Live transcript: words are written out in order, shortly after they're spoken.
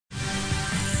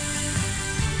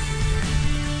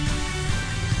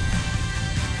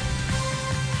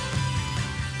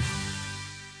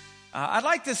I'd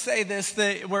like to say this,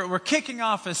 that we're kicking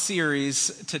off a series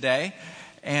today,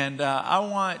 and I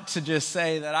want to just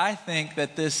say that I think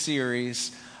that this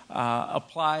series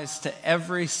applies to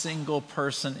every single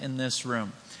person in this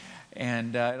room.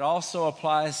 And it also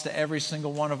applies to every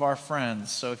single one of our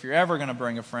friends. So if you're ever going to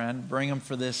bring a friend, bring them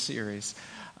for this series.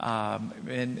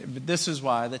 And this is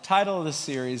why. The title of the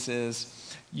series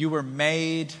is, You Were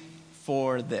Made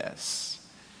for This.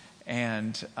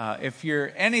 And if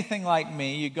you're anything like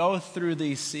me, you go through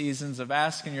these seasons of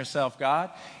asking yourself,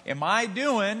 God, am I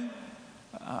doing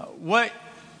what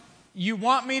you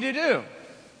want me to do?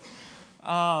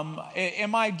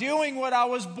 Am I doing what I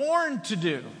was born to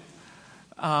do?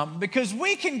 Because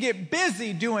we can get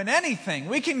busy doing anything.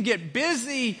 We can get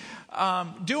busy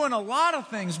doing a lot of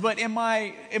things. But am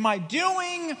I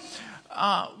doing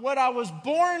what I was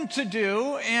born to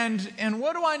do? And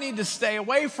what do I need to stay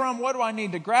away from? What do I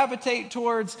need to gravitate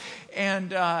towards?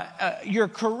 And your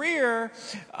career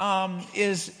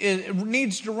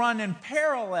needs to run in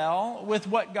parallel with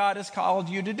what God has called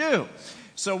you to do.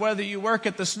 So whether you work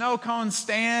at the snow cone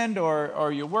stand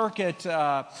or you work at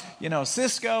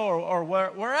Cisco or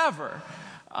wherever,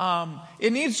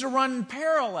 it needs to run in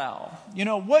parallel. You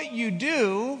know what you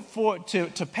do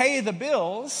to pay the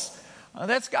bills.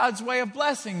 That's God's way of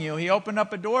blessing you. He opened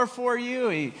up a door for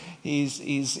you.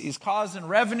 He's causing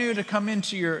revenue to come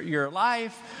into your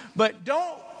life. But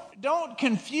don't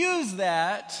confuse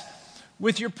that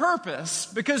with your purpose,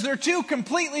 because they're two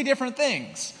completely different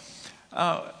things.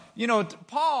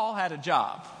 Paul had a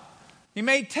job. He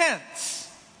made tents.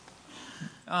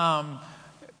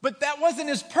 But that wasn't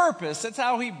his purpose. That's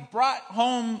how he brought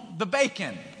home the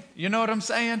bacon. You know what I'm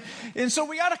saying? And so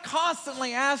we got to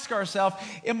constantly ask ourselves,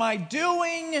 am I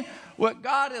doing what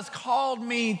God has called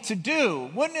me to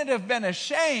do? Wouldn't it have been a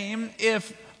shame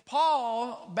if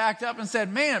Paul backed up and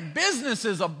said, man, business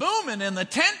is a booming in the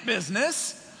tent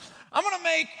business. I'm going to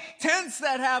make tents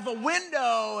that have a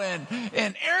window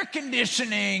and air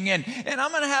conditioning, and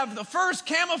I'm going to have the first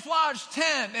camouflage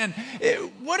tent. And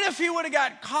what if he would have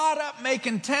got caught up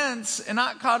making tents and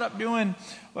not caught up doing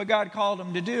what God called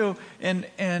him to do?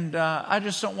 And I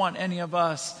just don't want any of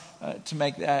us to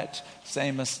make that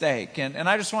same mistake. And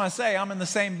I just want to say I'm in the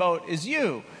same boat as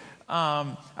you.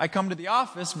 I come to the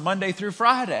office Monday through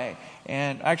Friday,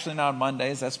 and actually not on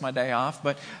Mondays, that's my day off,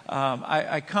 but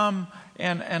I come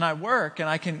and I work, and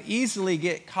I can easily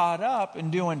get caught up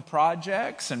in doing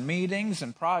projects and meetings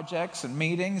and projects and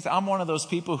meetings. I'm one of those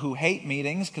people who hate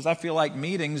meetings because I feel like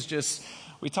meetings just,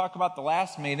 we talk about the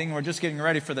last meeting, we're just getting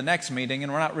ready for the next meeting,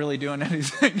 and we're not really doing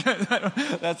anything.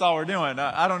 That's all we're doing.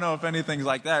 I don't know if anything's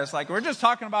like that. It's like we're just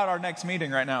talking about our next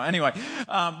meeting right now. Anyway,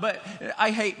 but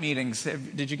I hate meetings.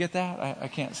 Did you get that? I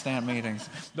can't stand meetings.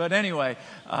 But anyway,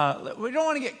 we don't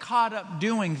want to get caught up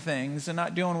doing things and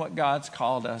not doing what God's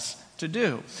called us to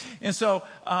do. And so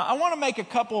I want to make a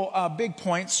couple big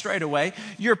points straight away.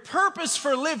 Your purpose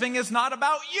for living is not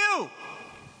about you.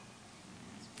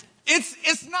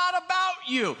 It's not about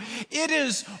you. It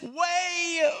is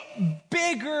way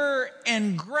bigger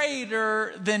and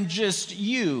greater than just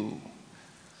you.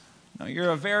 Now,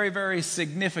 you're a very, very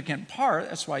significant part.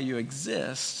 That's why you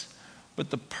exist.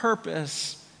 But the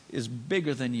purpose is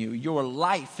bigger than you. Your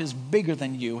life is bigger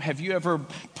than you. Have you ever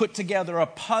put together a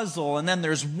puzzle and then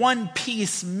there's one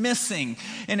piece missing,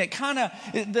 and it kind of,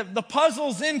 the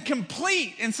puzzle's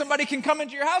incomplete, and somebody can come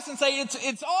into your house and say,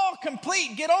 it's all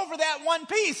complete, get over that one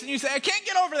piece. And you say, I can't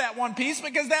get over that one piece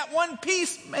because that one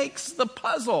piece makes the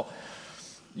puzzle.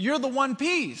 You're the one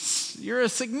piece. You're a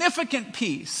significant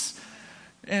piece.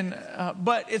 And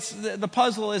but the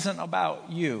puzzle isn't about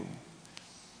you.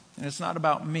 And it's not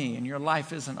about me, and your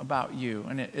life isn't about you,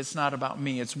 and it's not about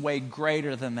me. It's way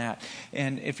greater than that.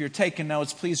 And if you're taking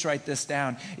notes, please write this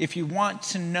down. If you want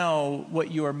to know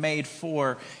what you are made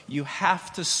for, you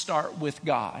have to start with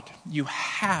God. You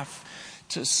have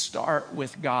to start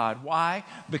with God. Why?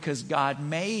 Because God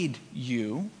made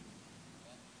you.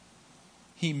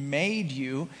 He made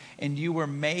you, and you were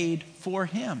made for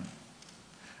Him.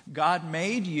 God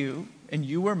made you, and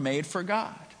you were made for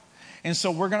God. And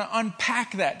so we're going to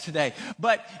unpack that today.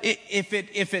 But if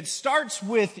it starts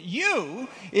with you,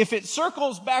 if it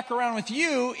circles back around with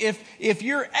you, if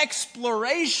your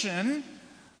exploration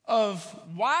of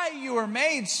why you were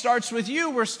made starts with you,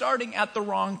 we're starting at the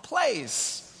wrong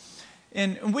place.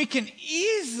 And we can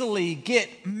easily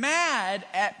get mad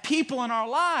at people in our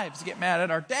lives, get mad at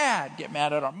our dad, get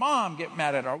mad at our mom, get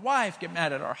mad at our wife, get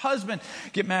mad at our husband,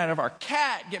 get mad at our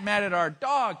cat, get mad at our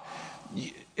dog.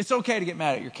 It's okay to get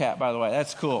mad at your cat, by the way.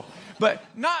 That's cool. But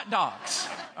not dogs.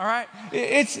 All right?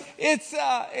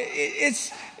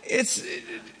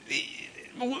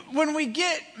 when we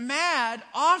get mad,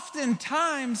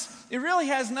 oftentimes it really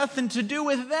has nothing to do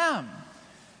with them.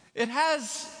 It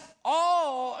has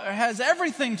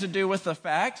everything to do with the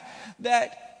fact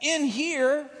that in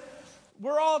here,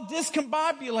 we're all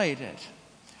discombobulated.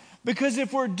 Because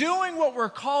if we're doing what we're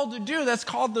called to do, that's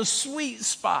called the sweet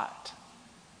spot.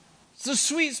 It's the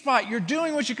sweet spot. You're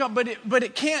doing what you call, but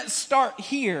it can't start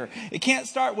here. It can't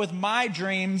start with my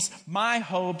dreams, my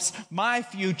hopes, my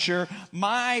future,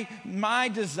 my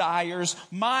desires,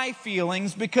 my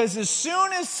feelings. Because as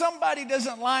soon as somebody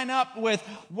doesn't line up with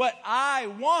what I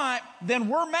want, then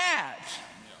we're mad.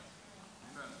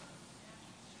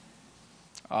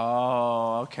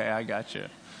 Oh, okay, I got you.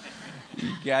 You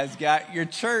guys got your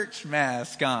church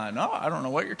mask on. Oh, I don't know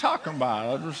what you're talking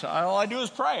about. All I do is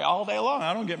pray all day long.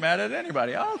 I don't get mad at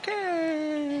anybody.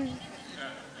 Okay.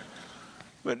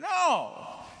 But no,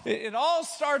 it all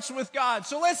starts with God.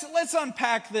 So let's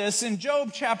unpack this. In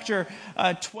Job chapter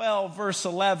 12, verse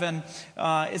 11,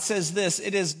 it says this: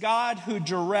 "It is God who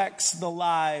directs the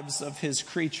lives of his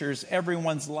creatures.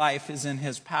 Everyone's life is in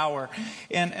his power."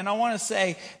 And I want to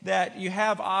say that you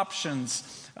have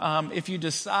options. If you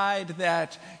decide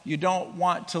that you don't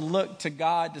want to look to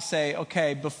God to say,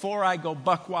 okay, before I go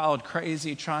buck wild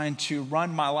crazy trying to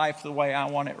run my life the way I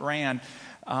want it ran,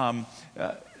 I'm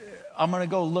going to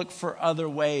go look for other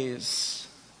ways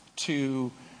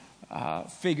to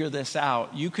figure this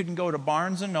out. You can go to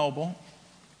Barnes & Noble,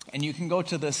 and you can go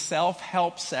to the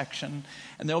self-help section,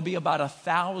 and there'll be about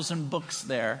 1,000 books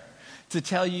there to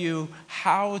tell you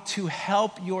how to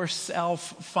help yourself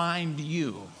find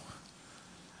you.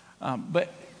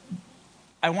 But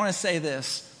I want to say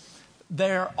this.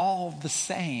 They're all the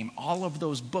same. All of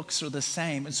those books are the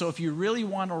same. And so if you really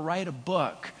want to write a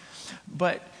book,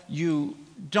 but you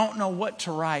don't know what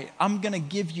to write, I'm going to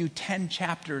give you 10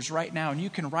 chapters right now. And you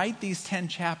can write these 10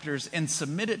 chapters and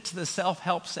submit it to the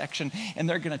self-help section. And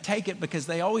they're going to take it because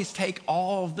they always take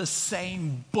all the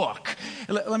same book.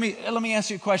 Let me ask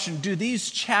you a question. Do these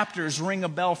chapters ring a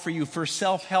bell for you for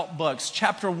self-help books?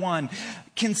 Chapter 1,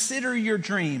 consider your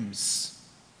dreams.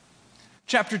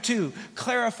 Chapter 2,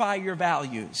 clarify your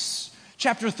values.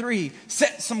 Chapter 3,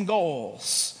 set some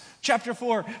goals. Chapter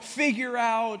 4, figure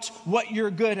out what you're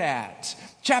good at.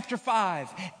 Chapter 5,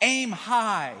 aim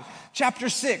high. Chapter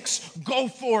 6, go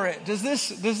for it. Does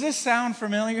this sound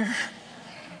familiar?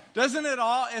 Doesn't it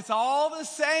all? It's all the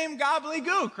same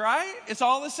gobbledygook, right? It's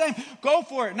all the same. Go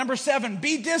for it. Number 7,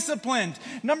 be disciplined.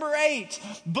 Number 8,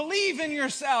 believe in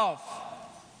yourself.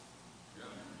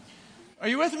 Are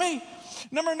you with me?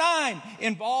 Number 9,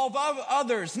 involve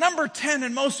others. Number 10,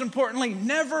 and most importantly,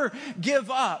 never give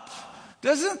up.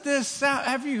 Doesn't this sound,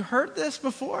 have you heard this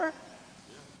before?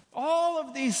 All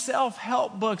of these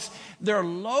self-help books, they're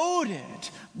loaded.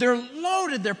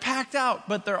 They're packed out,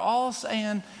 but they're all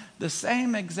saying the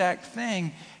same exact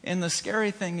thing. And the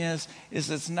scary thing is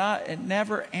it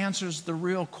never answers the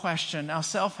real question. Now,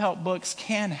 self-help books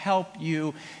can help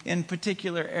you in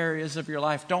particular areas of your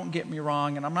life. Don't get me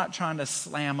wrong, and I'm not trying to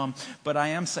slam them, but I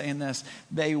am saying this.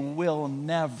 They will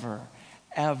never,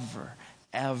 ever,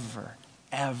 ever,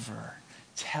 ever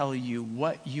tell you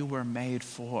what you were made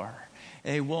for.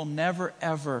 They will never,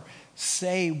 ever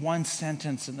say one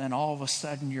sentence and then all of a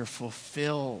sudden you're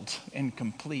fulfilled and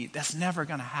complete. That's never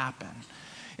going to happen.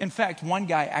 In fact, one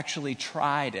guy actually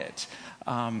tried it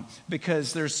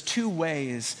because there's 2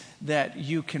 ways that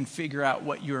you can figure out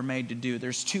what you were made to do.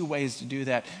 There's 2 ways to do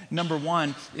that. Number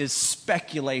 1 is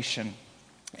speculation.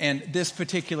 And this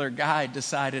particular guy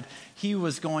decided he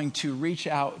was going to reach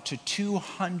out to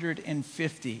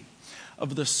 250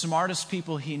 of the smartest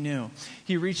people he knew.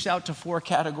 He reached out to 4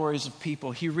 categories of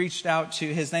people. He reached out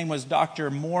to, his name was Dr.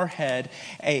 Moorhead,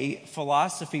 a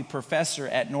philosophy professor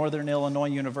at Northern Illinois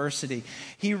University.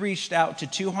 He reached out to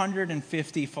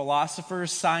 250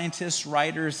 philosophers, scientists,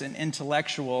 writers, and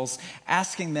intellectuals,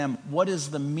 asking them, what is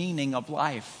the meaning of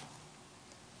life?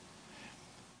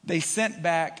 They sent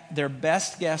back their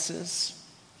best guesses.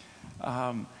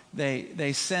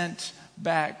 They sent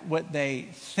back what they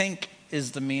think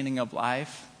is the meaning of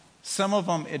life. Some of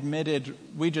them admitted,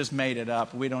 we just made it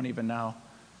up. We don't even know.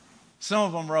 Some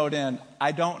of them wrote in,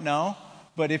 I don't know,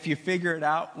 but if you figure it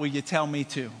out, will you tell me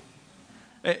too?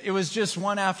 It was just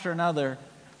one after another.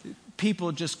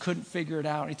 People just couldn't figure it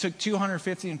out. He took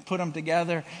 250 and put them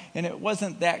together, and it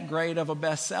wasn't that great of a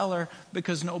bestseller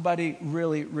because nobody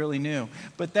really knew.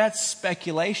 But that's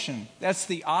speculation. That's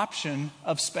the option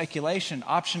of speculation.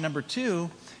 Option number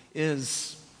 2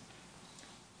 is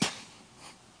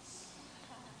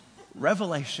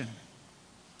revelation.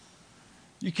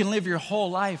 You can live your whole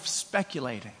life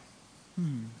speculating.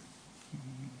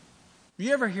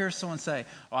 You ever hear someone say,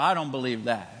 oh, I don't believe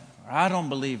that. Or, I don't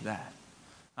believe that.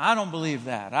 I don't believe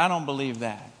that. I don't believe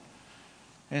that.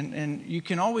 And you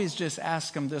can always just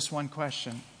ask them this one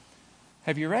question.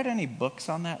 Have you read any books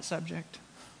on that subject?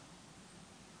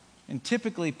 And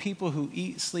typically people who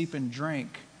eat, sleep, and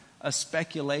drink a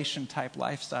speculation type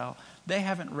lifestyle, they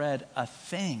haven't read a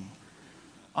thing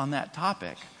on that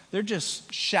topic. They're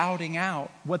just shouting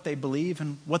out what they believe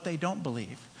and what they don't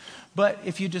believe. But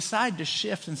if you decide to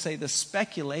shift and say the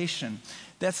speculation,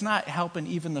 that's not helping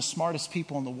even the smartest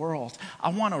people in the world. I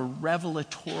want a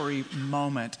revelatory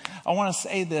moment. I want to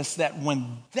say this, that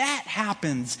when that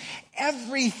happens,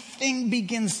 everything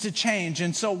begins to change.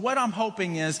 And so what I'm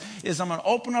hoping is I'm going to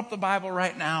open up the Bible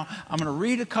right now. I'm going to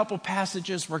read a couple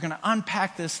passages. We're going to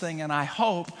unpack this thing, and I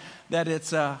hope that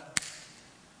it's a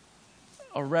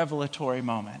revelatory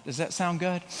moment. Does that sound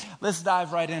good? Let's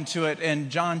dive right into it. In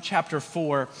John chapter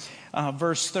 4,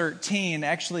 verse 13,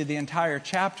 actually the entire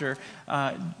chapter,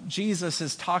 Jesus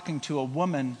is talking to a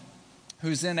woman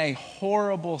who's in a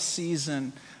horrible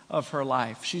season of her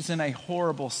life. She's in a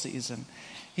horrible season.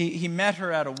 He met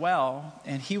her at a well,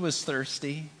 and he was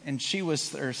thirsty, and she was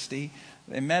thirsty.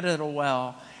 They met at a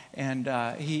well, and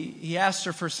he asked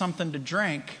her for something to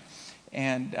drink.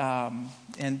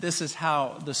 And this is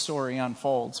how the story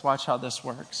unfolds. Watch how this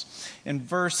works. In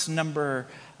verse number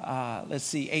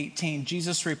 18,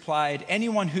 Jesus replied,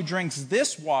 "Anyone who drinks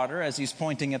this water," as he's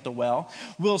pointing at the well,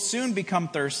 "will soon become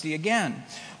thirsty again.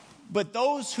 But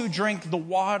those who drink the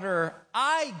water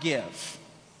I give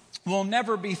will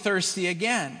never be thirsty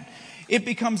again. It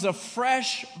becomes a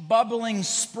fresh, bubbling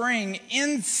spring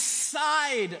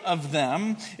inside of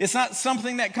them." It's not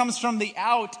something that comes from the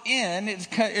out in.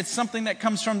 It's something that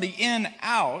comes from the in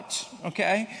out,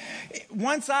 okay?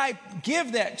 Once I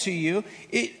give that to you,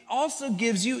 it also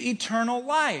gives you eternal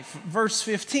life. Verse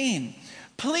 15.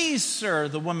 "Please, sir,"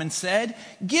 the woman said,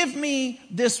 "give me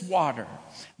this water.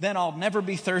 Then I'll never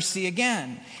be thirsty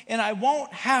again, and I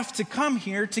won't have to come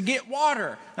here to get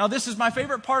water." Now, this is my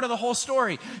favorite part of the whole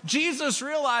story. Jesus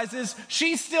realizes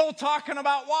she's still talking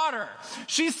about water.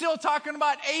 She's still talking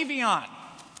about Avion.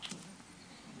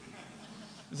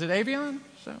 Is it Avion?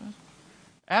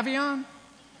 Avion?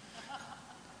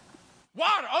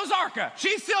 Water, Ozarka.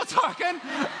 She's still talking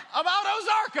about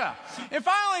Ozarka. And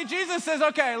finally, Jesus says,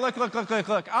 "Okay, look.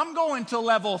 I'm going to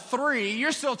level 3.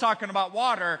 You're still talking about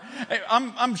water.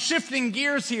 I'm shifting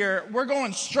gears here. We're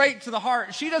going straight to the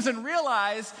heart." She doesn't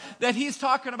realize that he's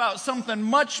talking about something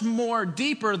much more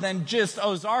deeper than just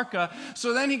Ozarka.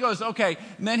 So then he goes, okay,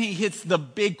 and then he hits the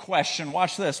big question.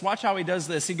 Watch this. Watch how he does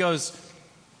this. He goes,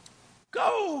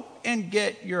 "Go and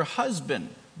get your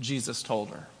husband," Jesus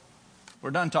told her. We're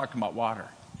done talking about water.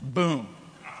 Boom.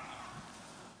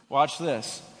 Watch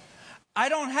this. "I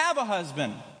don't have a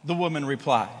husband," the woman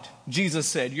replied. Jesus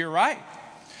said, "You're right.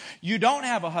 You don't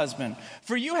have a husband,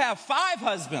 for you have 5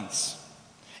 husbands.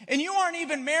 And you aren't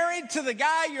even married to the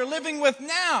guy you're living with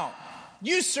now.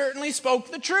 You certainly spoke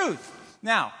the truth."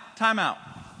 Now, time out.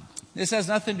 This has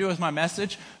nothing to do with my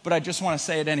message, but I just want to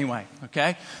say it anyway,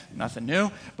 okay? Nothing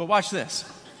new, but watch this.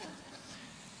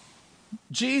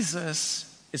 Jesus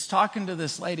is talking to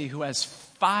this lady who has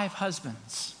 5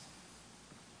 husbands.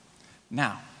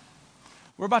 Now,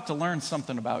 we're about to learn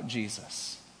something about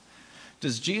Jesus.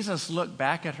 Does Jesus look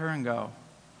back at her and go,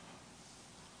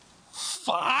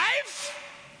 5?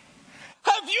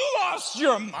 Have you lost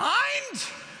your mind?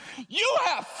 You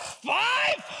have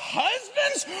 5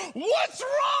 husbands? What's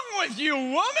wrong with you,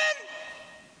 woman?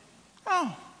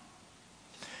 Oh.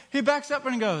 He backs up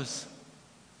and goes,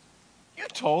 "You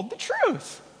told the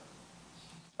truth.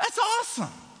 That's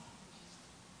awesome."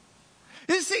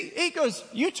 You see, he goes,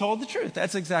 "You told the truth.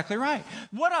 That's exactly right."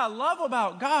 What I love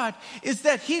about God is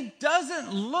that he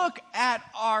doesn't look at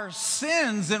our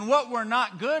sins and what we're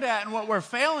not good at and what we're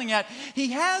failing at.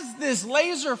 He has this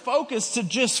laser focus to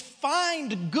just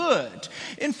find good.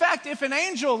 In fact, if an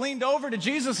angel leaned over to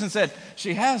Jesus and said,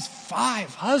 "She has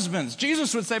 5 husbands,"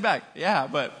 Jesus would say back, "Yeah,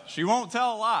 but she won't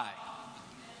tell a lie."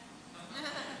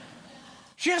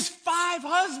 She has 5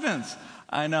 husbands.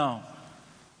 I know.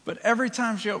 But every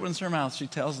time she opens her mouth, she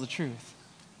tells the truth.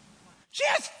 She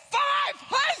has 5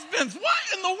 husbands.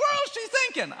 What in the world is she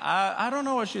thinking? I don't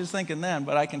know what she was thinking then,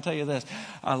 but I can tell you this.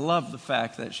 I love the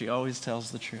fact that she always tells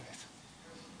the truth.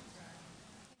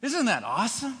 Isn't that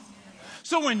awesome?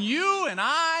 So when you and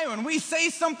when we say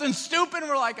something stupid,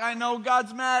 we're like, "I know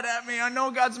God's mad at me. I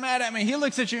know God's mad at me." He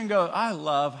looks at you and goes, "I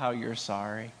love how you're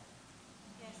sorry."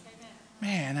 Yes, amen.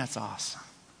 Man, that's awesome.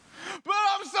 "But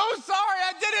I'm so sorry.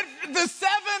 I did it the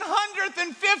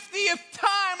 750th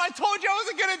time. I told you I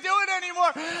wasn't going to do it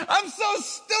anymore. I'm so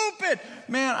stupid."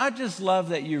 Man, I just love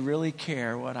that you really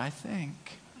care what I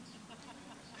think.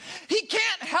 He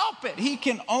can't help it. He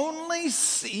can only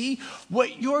see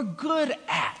what you're good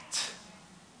at.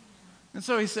 And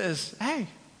so he says, hey,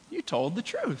 you told the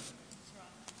truth.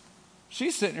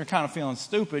 She's sitting here kind of feeling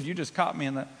stupid. You just caught me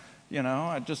in the,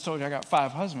 I just told you I got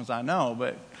 5 husbands. I know,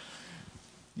 but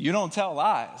you don't tell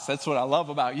lies. That's what I love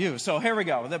about you. So here we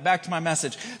go. Back to my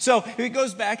message. So he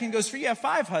goes back and goes, for you have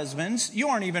 5 husbands. You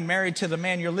aren't even married to the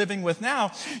man you're living with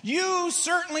now. You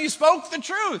certainly spoke the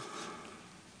truth.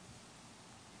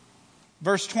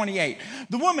 Verse 28.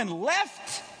 The woman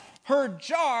left her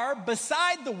jar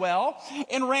beside the well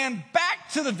and ran back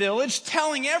to the village,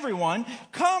 telling everyone,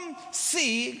 come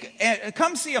see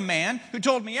a man who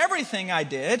told me everything I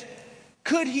did.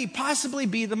 Could he possibly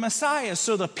be the Messiah?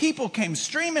 So the people came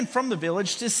streaming from the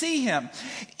village to see him.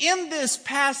 In this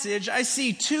passage, I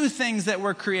see 2 things that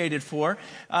we're created for.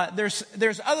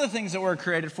 There's other things that we're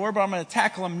created for, but I'm going to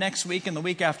tackle them next week and the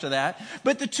week after that.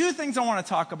 But the 2 things I want to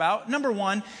talk about, number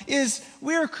 1, is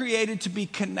we are created to be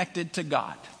connected to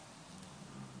God.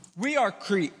 We are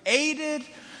created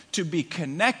to be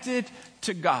connected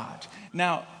to God.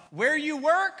 Now, where you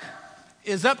work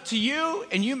is up to you,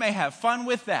 and you may have fun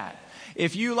with that.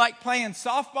 If you like playing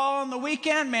softball on the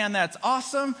weekend, man, that's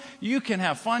awesome. You can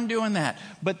have fun doing that.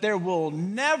 But there will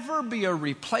never be a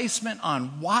replacement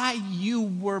on why you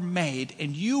were made.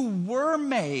 And you were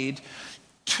made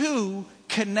to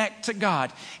connect to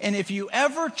God. And if you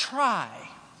ever try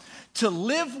to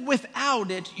live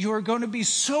without it, you're going to be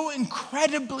so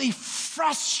incredibly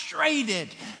frustrated.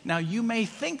 Now, you may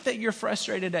think that you're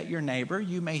frustrated at your neighbor.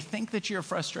 You may think that you're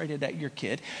frustrated at your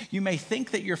kid. You may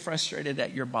think that you're frustrated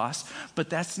at your boss, but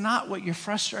that's not what you're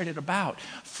frustrated about.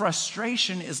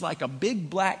 Frustration is like a big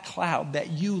black cloud that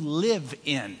you live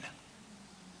in.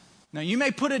 Now, you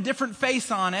may put a different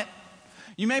face on it.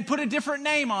 You may put a different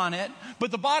name on it,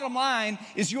 but the bottom line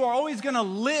is you are always going to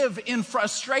live in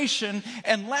frustration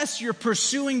unless you're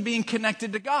pursuing being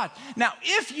connected to God. Now,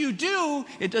 if you do,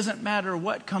 it doesn't matter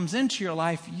what comes into your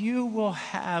life, you will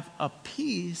have a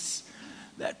peace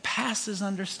that passes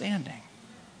understanding.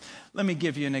 Let me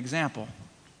give you an example.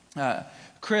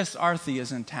 Chris Arthey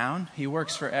is in town. He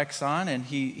works for Exxon, and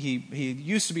he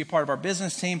used to be a part of our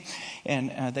business team,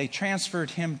 and they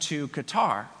transferred him to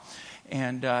Qatar.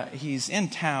 And he's in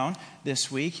town this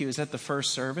week. He was at the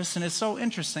first service. And it's so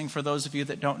interesting for those of you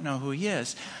that don't know who he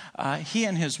is. He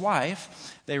and his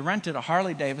wife, they rented a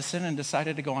Harley Davidson and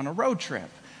decided to go on a road trip.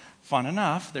 Fun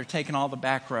enough, they're taking all the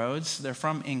back roads. They're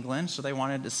from England, so they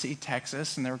wanted to see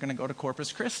Texas, and they were going to go to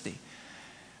Corpus Christi.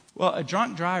 Well, a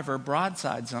drunk driver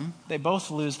broadsides them. They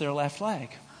both lose their left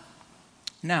leg.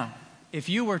 Now, if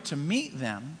you were to meet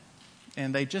them,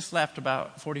 and they just left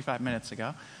about 45 minutes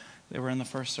ago, they were in the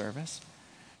first service,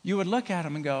 you would look at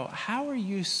them and go, how are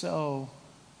you so,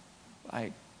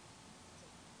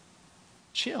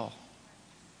 chill?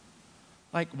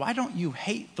 Why don't you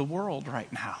hate the world right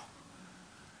now?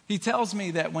 He tells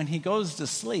me that when he goes to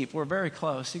sleep, we're very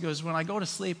close. He goes, when I go to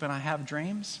sleep and I have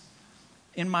dreams,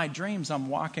 in my dreams I'm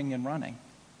walking and running.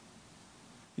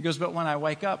 He goes, but when I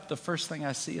wake up, the first thing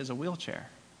I see is a wheelchair.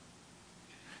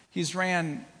 He's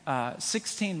ran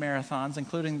 16 marathons,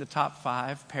 including the top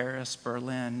 5, Paris,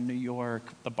 Berlin, New York,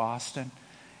 the Boston.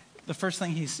 The first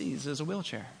thing he sees is a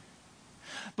wheelchair.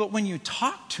 But when you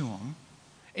talk to him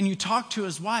and you talk to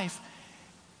his wife,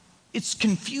 it's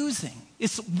confusing.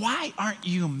 It's, why aren't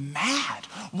you mad?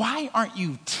 Why aren't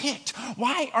you ticked?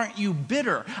 Why aren't you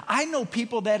bitter? I know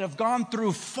people that have gone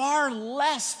through far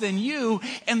less than you,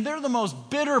 and they're the most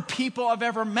bitter people I've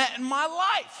ever met in my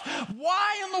life.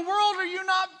 Why in the world are you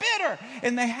not bitter?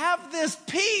 And they have this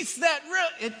peace that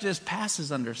it just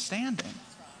passes understanding.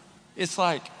 It's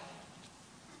like,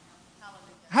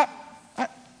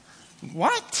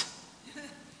 what?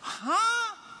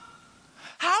 Huh?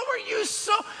 How are you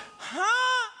so...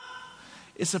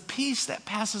 It's a peace that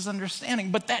passes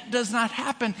understanding, but that does not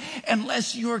happen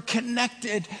unless you're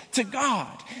connected to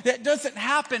God. That doesn't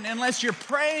happen unless you're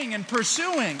praying and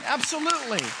pursuing.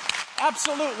 Absolutely.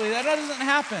 Absolutely. That doesn't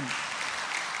happen.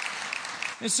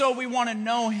 And so we want to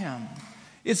know him.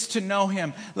 It's to know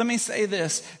him. Let me say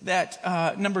this,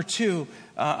 that number 2,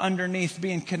 underneath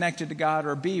being connected to God,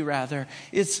 or B rather,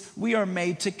 it's we are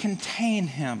made to contain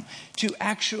him, to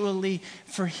actually,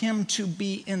 for him to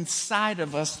be inside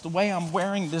of us. The way I'm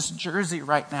wearing this jersey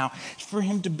right now, for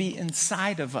him to be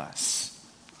inside of us,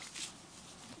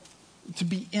 to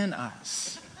be in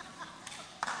us.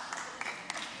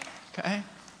 Okay?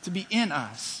 To be in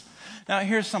us. Now,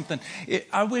 here's something.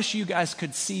 I wish you guys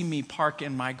could see me park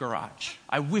in my garage.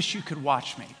 I wish you could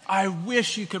watch me. I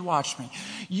wish you could watch me.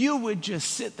 You would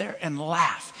just sit there and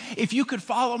laugh. If you could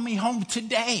follow me home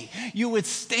today, you would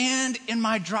stand in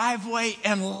my driveway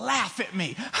and laugh at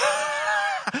me.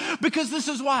 Because this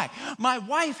is why. My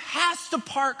wife has to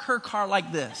park her car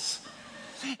like this.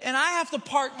 And I have to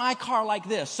park my car like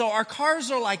this. So our cars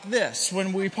are like this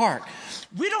when we park.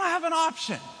 We don't have an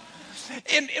option.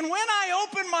 And when I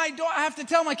open my door, I have to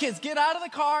tell my kids, get out of the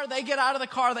car. They get out of the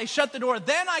car. They shut the door.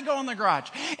 Then I go in the garage.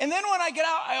 And then when I get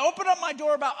out, I open up my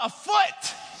door about a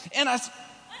foot. And I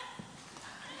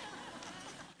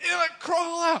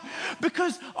crawl out.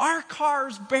 Because our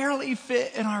cars barely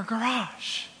fit in our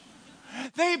garage.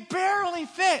 They barely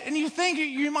fit. And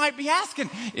you might be asking,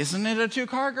 isn't it a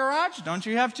 2-car garage? Don't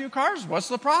you have 2 cars? What's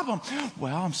the problem?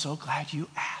 Well, I'm so glad you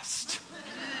asked.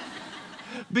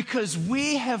 Because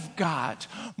we have got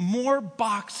more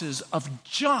boxes of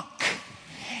junk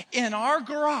in our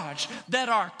garage that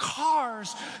our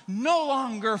cars no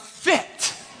longer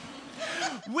fit.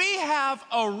 We have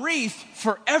a wreath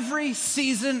for every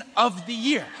season of the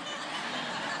year.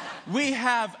 We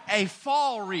have a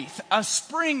fall wreath, a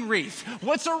spring wreath.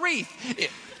 What's a wreath?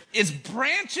 It's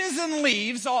branches and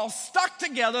leaves all stuck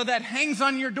together that hangs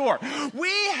on your door. We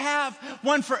have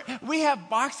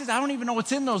boxes. I don't even know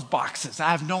what's in those boxes.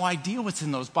 I have no idea what's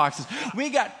in those boxes. We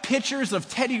got pictures of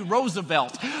Teddy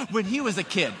Roosevelt when he was a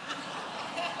kid.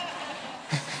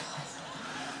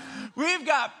 We've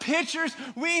got pictures.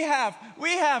 We have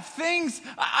things.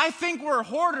 I think we're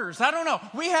hoarders. I don't know.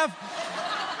 We have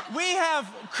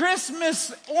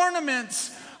Christmas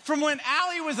ornaments from when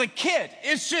Allie was a kid.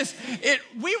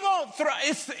 We won't throw,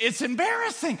 it's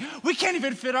embarrassing. We can't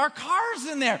even fit our cars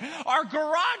in there. Our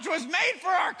garage was made for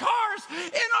our cars,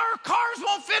 and our cars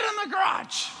won't fit in the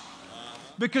garage.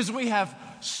 Because we have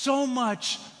so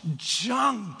much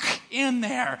junk in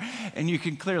there. And you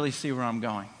can clearly see where I'm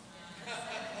going.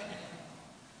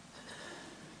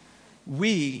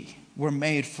 We were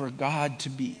made for God to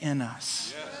be in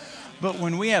us. But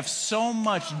when we have so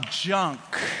much junk,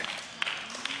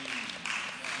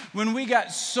 when we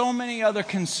got so many other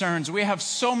concerns, we have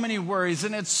so many worries,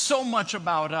 and it's so much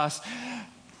about us,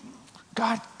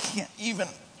 God can't even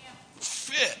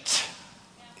fit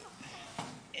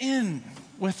in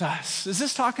with us. Is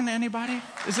this talking to anybody?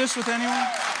 Is this with anyone?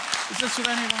 Is this with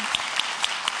anyone?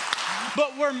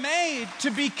 But we're made to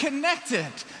be connected.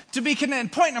 To be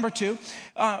connected. Point number 2,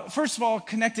 first of all,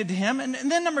 connected to Him. And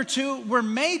then number 2, we're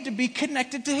made to be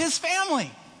connected to His family.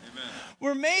 Amen.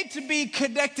 We're made to be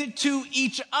connected to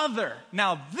each other.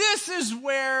 Now, this is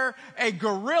where a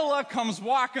gorilla comes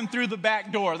walking through the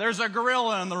back door. There's a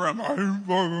gorilla in the room.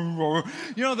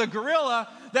 You know, the gorilla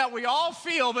that we all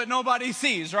feel but nobody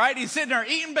sees, right? He's sitting there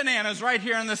eating bananas right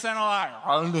here in the center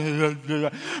aisle.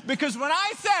 Because when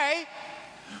I say,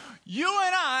 you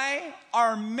and I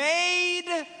are made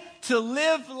to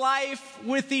live life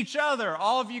with each other.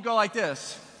 All of you go like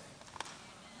this.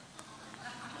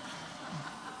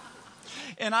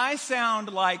 And I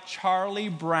sound like Charlie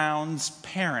Brown's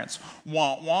parents.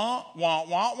 Wah, wah, wah,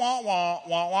 wah, wah, wah,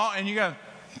 wah, wah. And you go,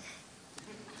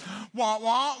 wah,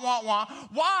 wah, wah, wah.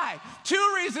 Why?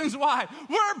 2 reasons why.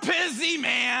 We're busy,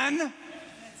 man.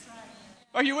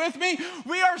 Are you with me?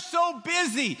 We are so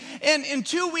busy. And in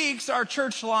 2 weeks, our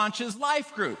church launches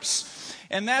life groups.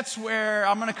 And that's where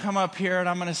I'm going to come up here and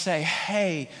I'm going to say,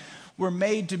 hey, we're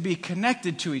made to be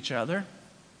connected to each other.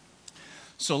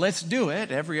 So let's do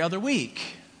it every other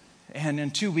week. And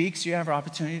in 2 weeks, you have an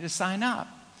opportunity to sign up.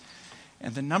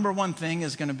 And the number 1 thing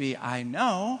is going to be, I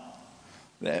know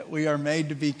that we are made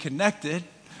to be connected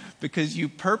because you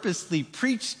purposely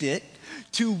preached it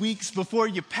 2 weeks before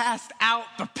you passed out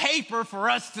the paper for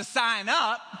us to sign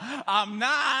up. I'm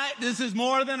not. This is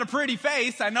more than a pretty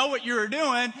face. I know what you were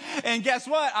doing. And guess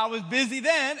what? I was busy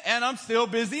then, and I'm still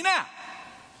busy now.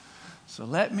 So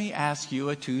let me ask you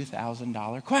a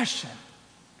 $2,000 question.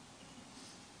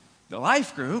 The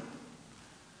life group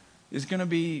is going to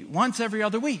be once every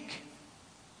other week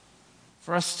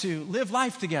for us to live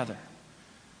life together.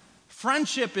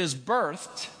 Friendship is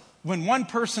birthed when one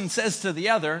person says to the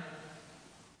other,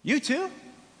 you too?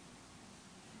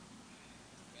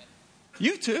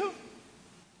 You too?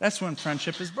 That's when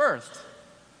friendship is birthed.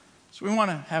 So we want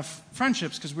to have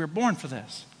friendships because we were born for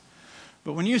this.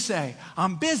 But when you say,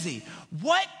 I'm busy,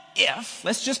 what if,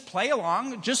 let's just play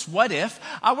along, just what if,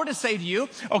 I were to say to you,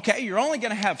 okay, you're only going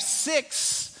to have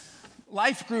 6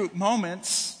 life group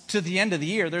moments to the end of the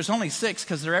year. There's only 6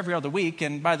 because they're every other week.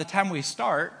 And by the time we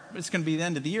start, it's going to be the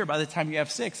end of the year by the time you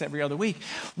have 6 every other week.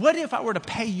 What if I were to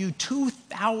pay you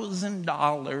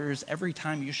 $2,000 every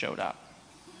time you showed up?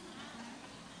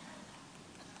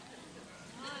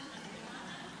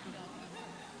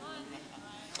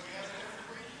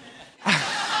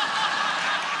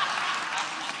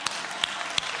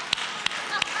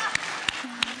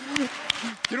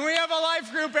 Can we have a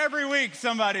life group every week?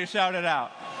 Somebody shout it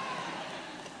out.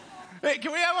 Hey,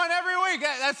 can we have one every week?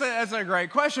 That's a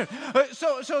great question.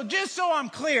 So just so I'm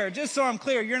clear,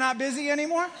 you're not busy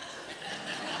anymore?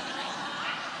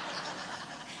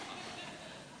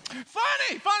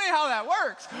 Funny how that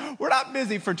works. We're not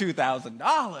busy for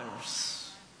 $2,000.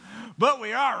 But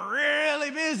we are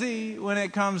really busy when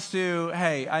it comes to,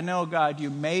 hey, I know, God, you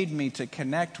made me to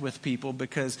connect with people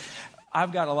because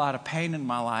I've got a lot of pain in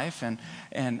my life,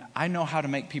 and I know how to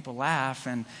make people laugh,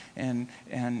 and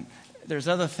there's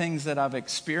other things that I've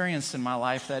experienced in my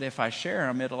life that if I share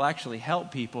them, it'll actually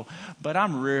help people. But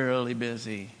I'm really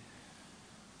busy.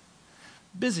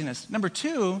 Busyness. Number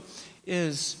 2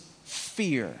 is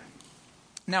fear.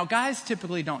 Now, guys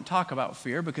typically don't talk about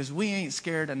fear because we ain't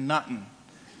scared of nothing.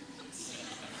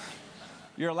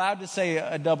 You're allowed to say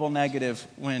a double negative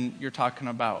when you're talking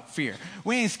about fear.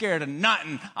 We ain't scared of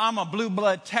nothing. I'm a blue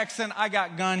blood Texan. I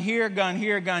got gun here, gun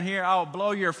here, gun here. I'll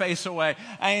blow your face away.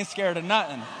 I ain't scared of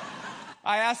nothing.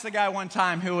 I asked the guy one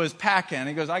time who was packing.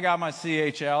 He goes, I got my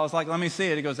CHL. I was like, let me see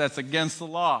it. He goes, that's against the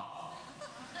law.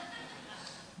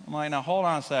 I'm like, now hold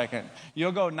on a second.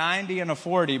 You'll go 90 and a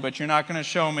 40, but you're not going to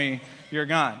show me your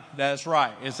gun. That's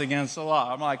right. It's against the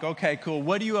law. I'm like, okay, cool.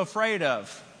 What are you afraid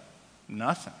of?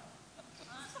 Nothing.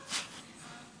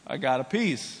 I got a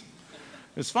piece.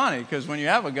 It's funny because when you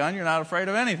have a gun, you're not afraid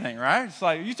of anything, right? It's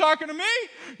like, you talking to me?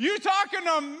 You talking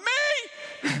to me?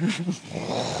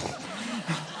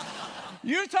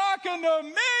 You talking to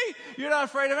me? You're not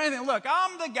afraid of anything. Look,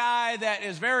 I'm the guy that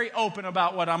is very open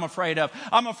about what I'm afraid of.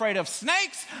 I'm afraid of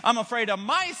snakes, I'm afraid of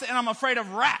mice, and I'm afraid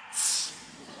of rats.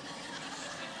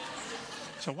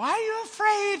 So why are you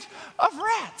afraid of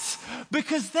rats?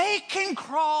 Because they can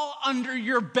crawl under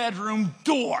your bedroom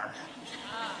door.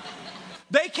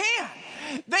 They can.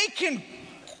 They can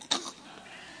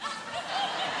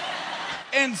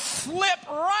and slip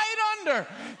right under.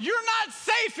 You're not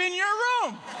safe in your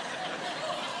room.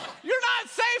 You're not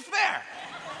safe there.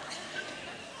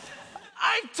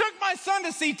 I took my son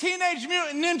to see Teenage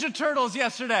Mutant Ninja Turtles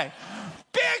yesterday.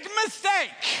 Big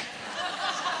mistake.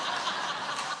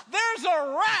 There's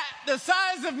a rat the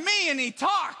size of me and he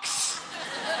talks.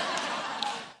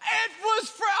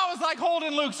 I was like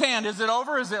holding Luke's hand. Is it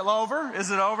over? Is it over? Is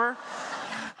it over?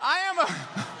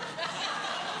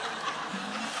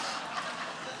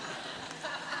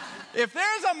 If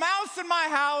there's a mouse in my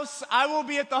house, I will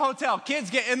be at the hotel. Kids,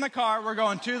 get in the car. We're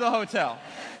going to the hotel.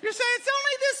 You're saying it's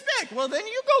only this big. Well, then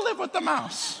you go live with the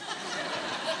mouse.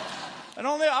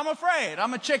 I'm afraid.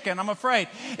 I'm a chicken. I'm afraid.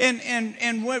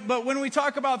 But when we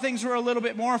talk about things we're a little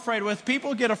bit more afraid with,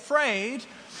 people get afraid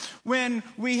when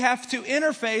we have to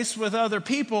interface with other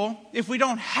people. If we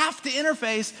don't have to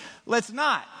interface, let's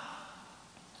not.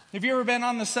 Have you ever been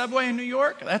on the subway in New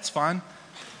York? That's fun.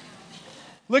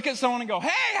 Look at someone and go,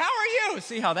 hey, how are you?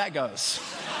 See how that goes.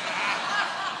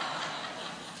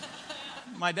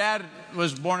 My dad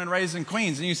was born and raised in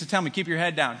Queens, and he used to tell me, keep your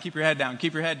head down, keep your head down,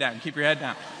 keep your head down, keep your head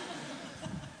down.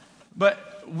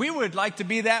 But we would like to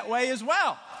be that way as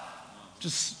well.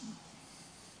 Just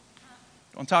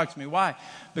don't talk to me. Why?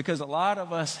 Because a lot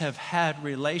of us have had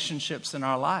relationships in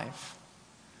our life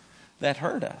that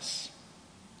hurt us.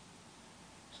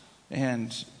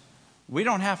 And we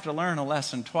don't have to learn a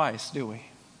lesson twice, do we?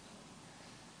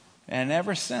 And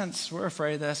ever since, we're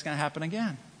afraid that's going to happen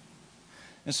again.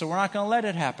 And so we're not going to let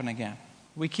it happen again.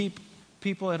 We keep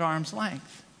people at arm's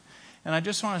length. And I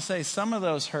just want to say some of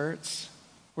those hurts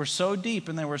were so deep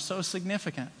and they were so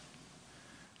significant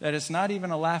that it's not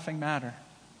even a laughing matter.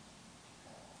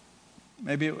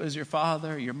 Maybe it was your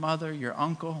father, your mother, your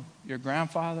uncle, your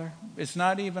grandfather. It's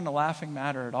not even a laughing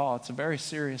matter at all. It's a very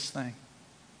serious thing.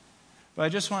 But I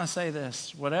just want to say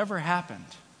this. Whatever happened,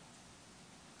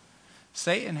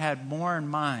 Satan had more in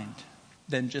mind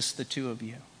than just the two of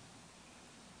you.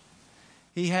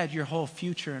 He had your whole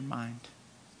future in mind.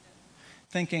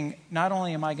 Thinking, not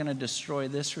only am I going to destroy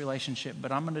this relationship,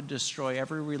 but I'm going to destroy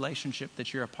every relationship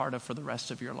that you're a part of for the rest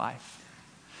of your life.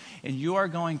 And you are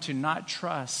going to not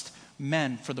trust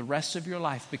men for the rest of your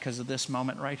life because of this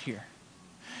moment right here.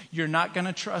 You're not going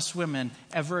to trust women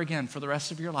ever again for the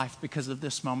rest of your life because of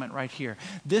this moment right here.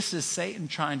 This is Satan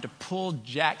trying to pull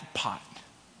jackpot.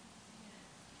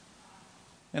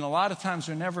 And a lot of times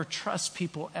we never trust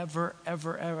people ever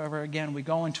again. We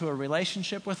go into a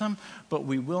relationship with them, but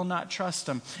we will not trust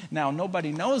them. Now,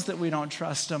 nobody knows that we don't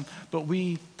trust them, but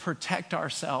we protect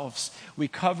ourselves. We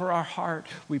cover our heart.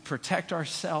 We protect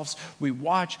ourselves. We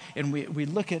watch and we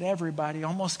look at everybody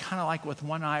almost kind of like with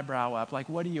one eyebrow up. Like,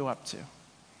 what are you up to?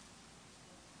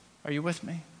 Are you with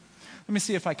me? Let me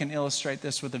see if I can illustrate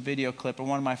this with a video clip of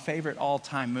one of my favorite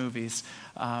all-time movies.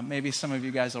 Maybe some of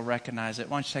you guys will recognize it.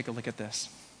 Why don't you take a look at this?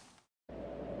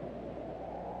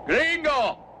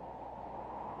 Gringo!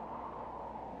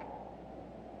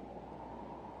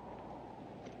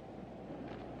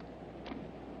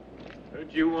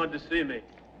 Heard you wanted to see me.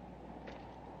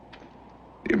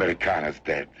 The Americana's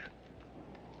dead.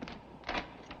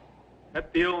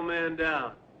 Cut the old man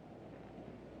down.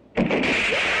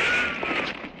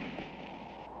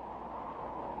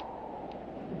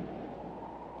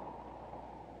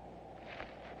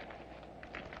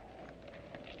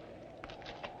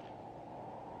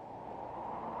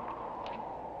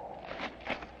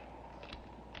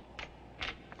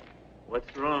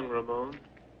 What's wrong, Ramon?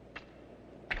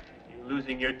 You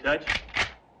losing your touch?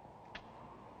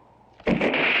 You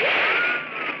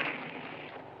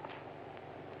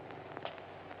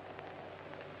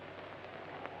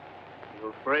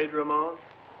afraid, Ramon?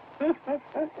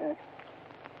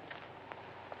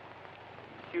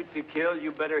 Shoot to kill,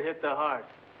 you better hit the heart.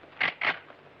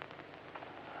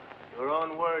 Your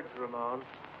own words, Ramon.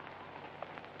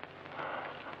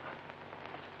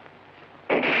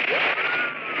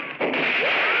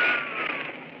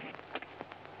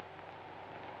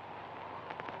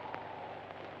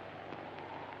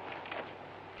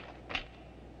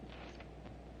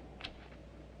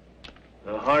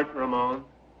 The heart, Ramon.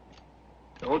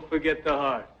 Don't forget the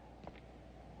heart.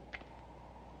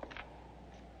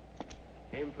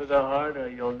 Aim for the heart or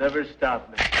you'll never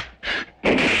stop me.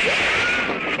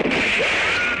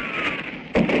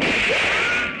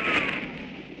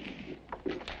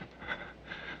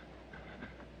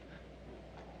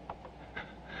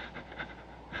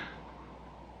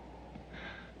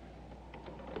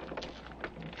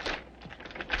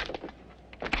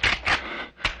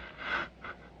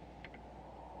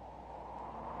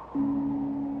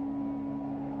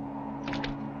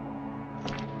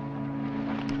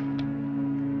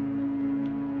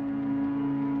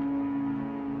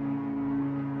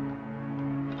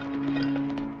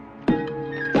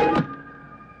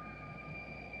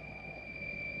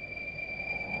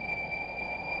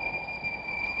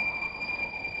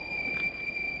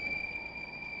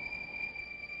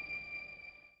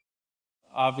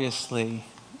 Obviously,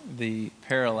 the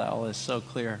parallel is so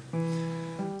clear.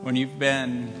 When you've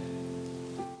been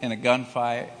in a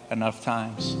gunfight enough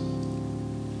times,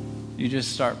 you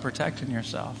just start protecting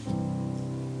yourself.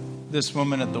 This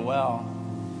woman at the well,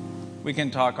 we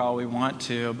can talk all we want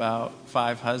to about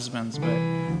 5 husbands, but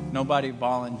nobody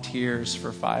volunteers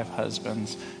for 5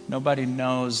 husbands. Nobody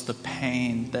knows the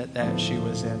pain that she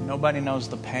was in. Nobody knows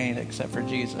the pain except for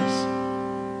Jesus.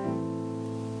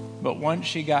 But once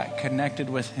she got connected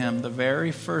with him, the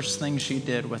very first thing she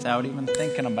did without even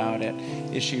thinking about it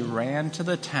is she ran to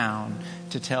the town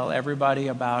to tell everybody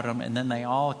about him. And then they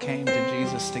all came to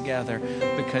Jesus together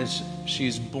because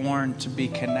she's born to be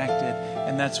connected.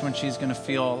 And that's when she's going to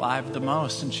feel alive the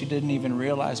most. And she didn't even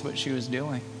realize what she was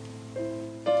doing.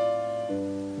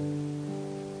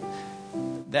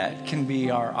 That can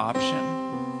be our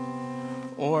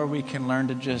option. Or we can learn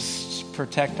to just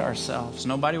protect ourselves.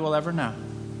 Nobody will ever know.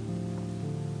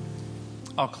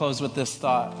 I'll close with this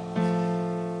thought.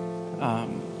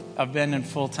 I've been in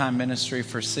full-time ministry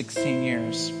for 16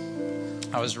 years.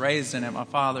 I was raised in it. My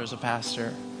father's a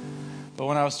pastor. But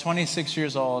when I was 26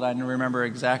 years old, I remember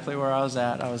exactly where I was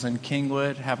at. I was in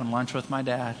Kingwood having lunch with my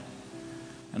dad.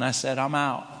 And I said, I'm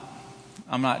out.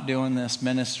 I'm not doing this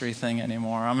ministry thing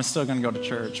anymore. I'm still going to go to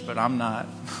church, but I'm not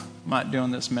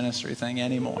doing this ministry thing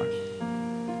anymore.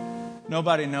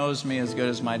 Nobody knows me as good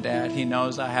as my dad. He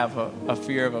knows I have a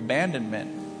fear of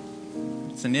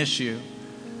abandonment. It's an issue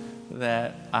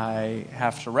that I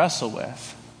have to wrestle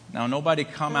with. Now, nobody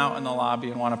come out in the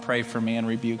lobby and want to pray for me and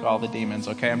rebuke all the demons,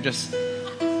 okay? I'm just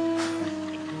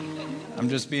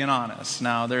being honest.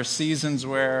 Now, there's seasons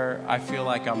where I feel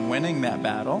like I'm winning that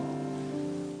battle.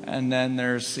 And then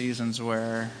there's seasons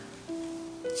where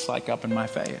it's like up in my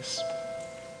face.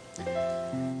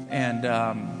 And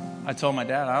I told my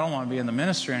dad, I don't want to be in the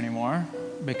ministry anymore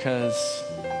because,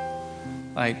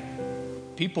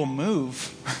 people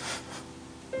move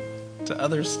to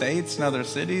other states and other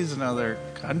cities and other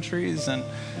countries, and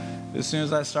as soon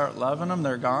as I start loving them,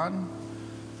 they're gone.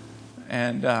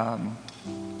 And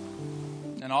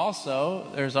also,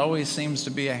 there's always seems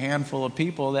to be a handful of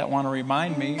people that want to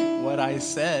remind me what I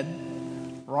said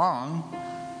wrong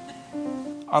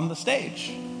on the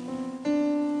stage.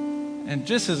 And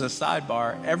just as a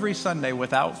sidebar, every Sunday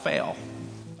without fail,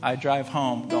 I drive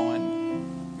home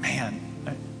going, man,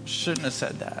 I shouldn't have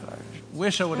said that.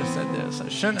 wish I would have said this. I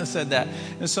shouldn't have said that.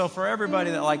 And so for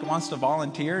everybody that like wants to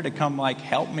volunteer to come like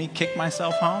help me kick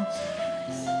myself home,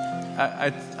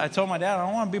 I told my dad, I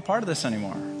don't want to be a part of this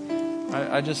anymore.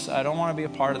 I don't want to be a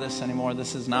part of this anymore.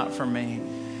 This is not for me.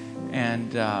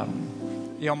 And,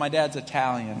 my dad's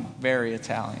Italian, very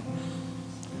Italian.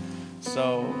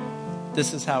 So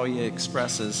this is how he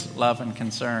expresses love and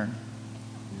concern.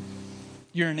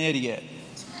 You're an idiot.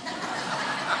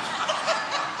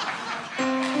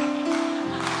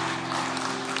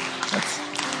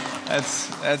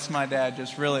 That's my dad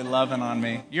just really loving on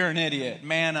me. You're an idiot.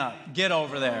 Man up. Get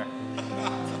over there. All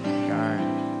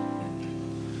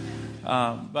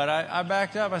right. But I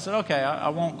backed up. I said, okay, I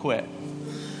won't quit.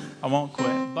 I won't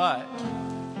quit. But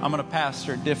I'm going to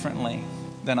pastor differently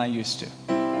than I used to.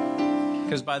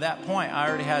 Because by that point, I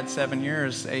already had 8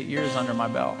 years under my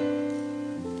belt.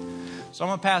 So I'm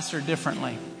going to pastor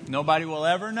differently. Nobody will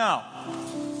ever know.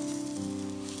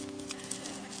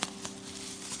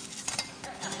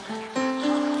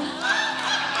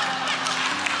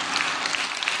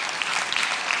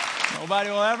 Nobody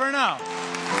will ever know.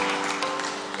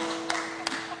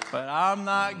 But I'm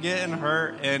not getting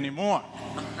hurt anymore.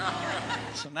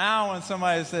 So now when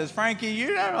somebody says, Frankie,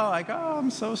 you're like, oh,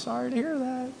 I'm so sorry to hear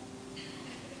that.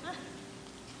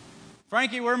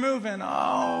 Frankie, we're moving.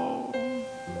 Oh,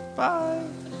 bye.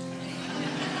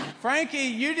 Frankie,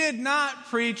 you did not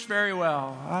preach very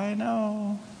well. I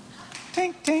know.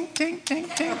 Tink, tink, tink, tink,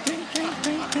 tink, tink, tink,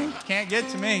 tink, tink. Can't get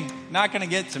to me. Not going to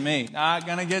get to me. Not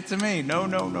going to get to me. No.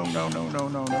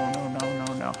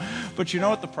 But you know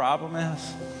what the problem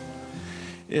is?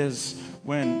 Is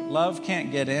when love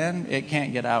can't get in, it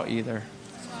can't get out either.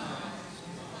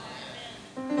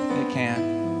 It can't.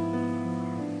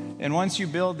 And once you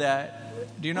build that,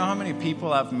 do you know how many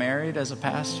people I've married as a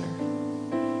pastor?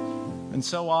 And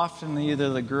so often either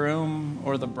the groom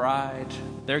or the bride,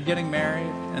 they're getting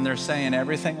married and they're saying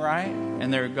everything right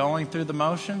and they're going through the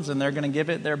motions and they're going to give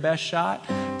it their best shot,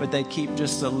 but they keep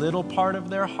just a little part of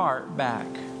their heart back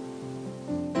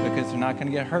because they're not going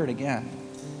to get hurt again.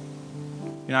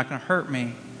 You're not going to hurt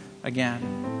me again.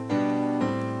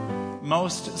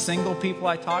 Most single people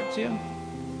I talk to,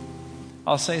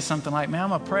 I'll say something like, man, I'm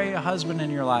going to pray a husband in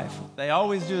your life. They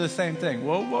always do the same thing.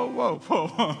 Whoa.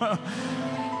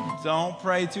 Don't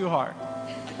pray too hard.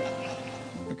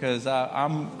 Because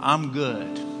I'm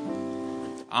good.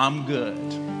 I'm good.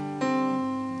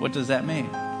 What does that mean?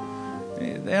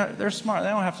 They're smart. They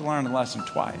don't have to learn the lesson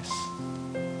twice.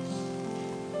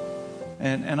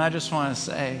 And I just want to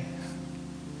say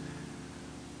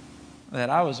that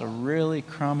I was a really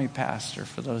crummy pastor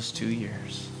for those 2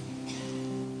 years.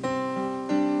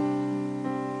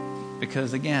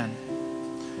 Because again,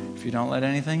 if you don't let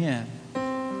anything in,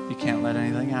 you can't let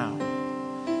anything out.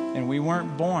 And we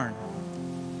weren't born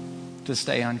to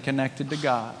stay unconnected to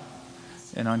God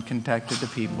and unconnected to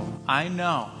people. I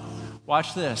know.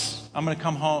 Watch this. I'm going to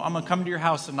come home. I'm going to come to your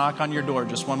house and knock on your door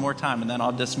just one more time, and then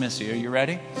I'll dismiss you. Are you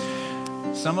ready?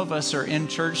 Some of us are in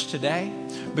church today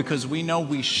because we know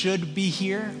we should be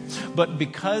here, but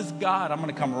because God, I'm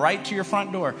going to come right to your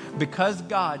front door, because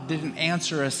God didn't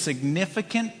answer a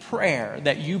significant prayer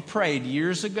that you prayed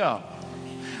years ago,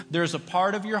 there's a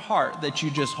part of your heart that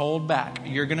you just hold back.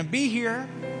 You're going to be here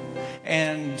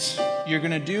and you're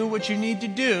going to do what you need to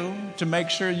do to make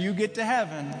sure you get to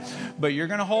heaven, but you're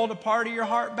going to hold a part of your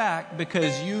heart back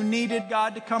because you needed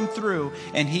God to come through,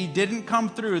 and He didn't come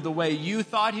through the way you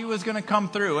thought He was going to come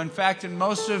through. In fact, in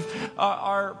most of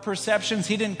our perceptions,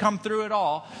 He didn't come through at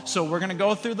all. So we're going to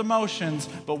go through the motions,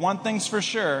 but one thing's for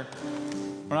sure,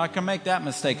 we're not going to make that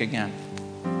mistake again.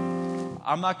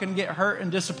 I'm not going to get hurt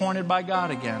and disappointed by God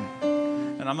again.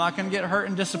 And I'm not going to get hurt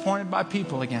and disappointed by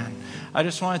people again. I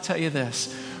just want to tell you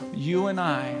this. You and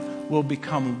I will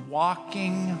become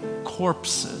walking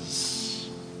corpses.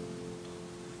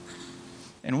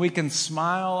 And we can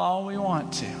smile all we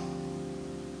want to.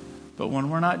 But when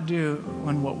we're not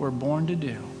doing what we're born to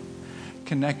do,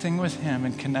 connecting with Him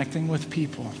and connecting with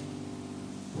people.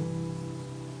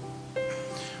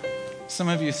 Some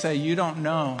of you say, you don't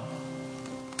know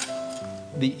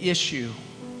the issue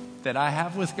that I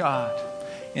have with God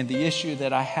and the issue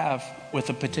that I have with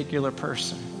a particular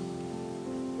person.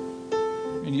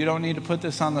 And you don't need to put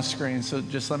this on the screen, so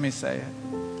just let me say it.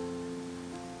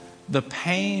 The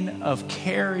pain of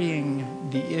carrying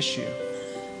the issue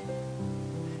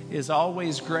is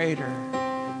always greater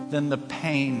than the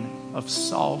pain of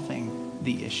solving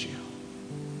the issue.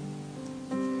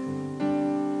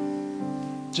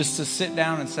 Just to sit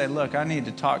down and say, look, I need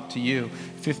to talk to you.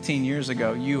 15 years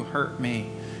ago, you hurt me.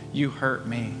 You hurt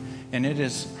me. And it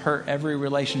has hurt every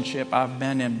relationship I've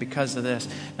been in because of this.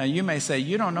 Now you may say,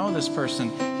 you don't know this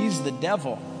person. He's the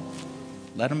devil.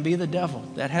 Let him be the devil.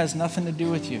 That has nothing to do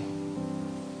with you.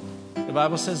 The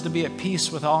Bible says to be at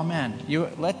peace with all men. You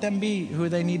let them be who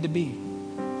they need to be.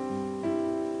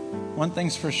 One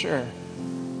thing's for sure.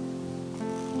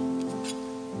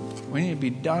 We need to be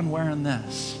done wearing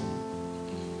this.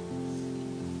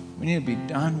 We need to be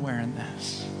done wearing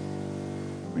this.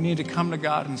 We need to come to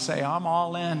God and say, I'm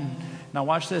all in. Now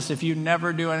watch this. If you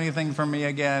never do anything for me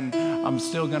again, I'm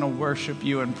still going to worship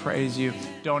you and praise you.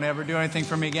 Don't ever do anything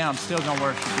for me again. I'm still going to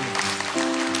worship you.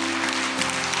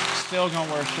 Still going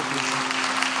to worship you.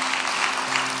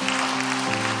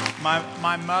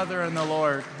 My mother in the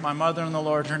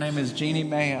Lord, her name is Jeannie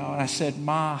Mayo. And I said,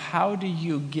 Ma, how do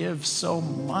you give so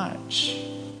much?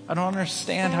 I don't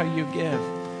understand how you give.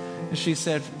 And she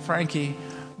said, Frankie,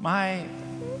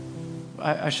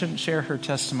 I shouldn't share her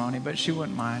testimony, but she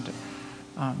wouldn't mind.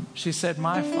 She said,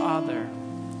 my father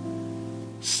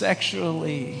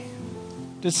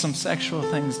did some sexual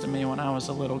things to me when I was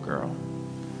a little girl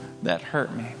that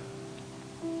hurt me.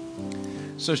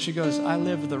 So she goes, I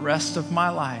lived the rest of my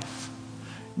life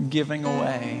giving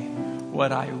away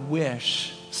what I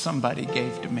wish somebody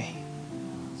gave to me.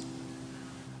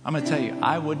 I'm going to tell you,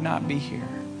 I would not be here.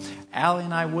 Allie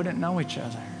and I wouldn't know each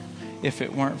other if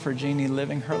it weren't for Jeannie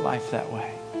living her life that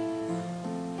way.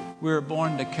 We were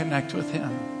born to connect with him,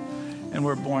 and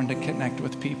we're born to connect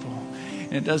with people.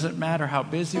 And it doesn't matter how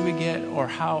busy we get or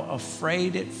how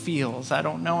afraid it feels. I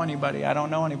don't know anybody.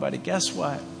 Guess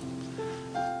what?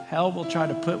 Hell will try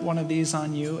to put one of these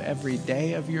on you every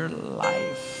day of your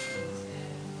life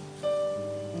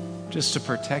just to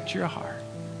protect your heart.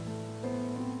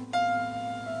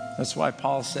 That's why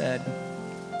Paul said,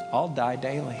 I'll die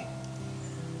daily.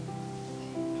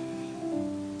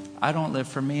 I don't live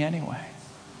for me anyway.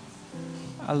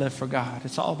 I live for God.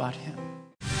 It's all about him.